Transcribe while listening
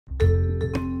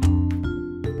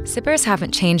Zippers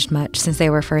haven't changed much since they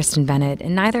were first invented,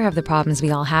 and neither have the problems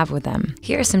we all have with them.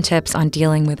 Here are some tips on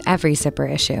dealing with every zipper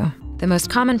issue. The most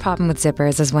common problem with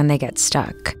zippers is when they get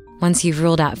stuck. Once you've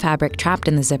ruled out fabric trapped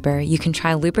in the zipper, you can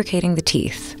try lubricating the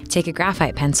teeth. Take a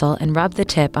graphite pencil and rub the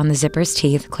tip on the zipper's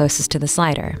teeth closest to the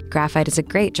slider. Graphite is a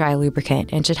great dry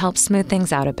lubricant and should help smooth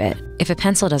things out a bit. If a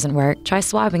pencil doesn't work, try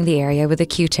swabbing the area with a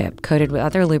Q-tip coated with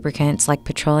other lubricants like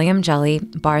petroleum jelly,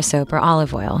 bar soap, or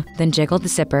olive oil. Then jiggle the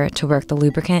zipper to work the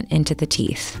lubricant into the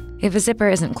teeth. If a zipper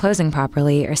isn't closing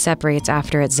properly or separates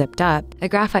after it's zipped up, a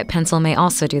graphite pencil may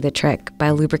also do the trick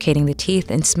by lubricating the teeth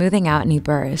and smoothing out any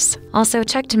burrs. Also,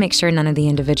 check to make sure none of the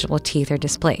individual teeth are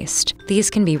displaced.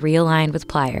 These can be realigned with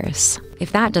pliers.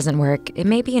 If that doesn't work, it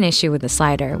may be an issue with the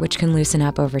slider, which can loosen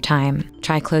up over time.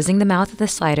 Try closing the mouth of the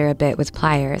slider a bit with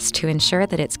pliers to ensure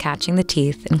that it's catching the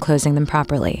teeth and closing them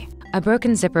properly. A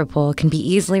broken zipper pull can be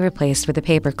easily replaced with a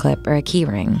paper clip or a key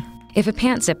ring. If a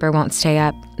pant zipper won't stay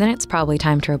up, then it's probably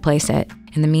time to replace it.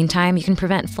 In the meantime, you can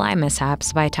prevent fly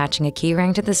mishaps by attaching a key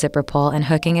ring to the zipper pull and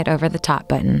hooking it over the top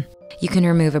button. You can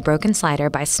remove a broken slider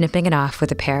by snipping it off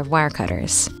with a pair of wire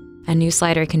cutters. A new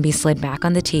slider can be slid back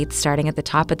on the teeth starting at the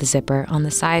top of the zipper on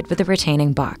the side with a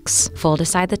retaining box. Fold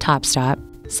aside the top stop,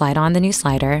 slide on the new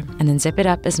slider, and then zip it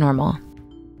up as normal.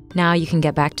 Now you can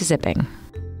get back to zipping.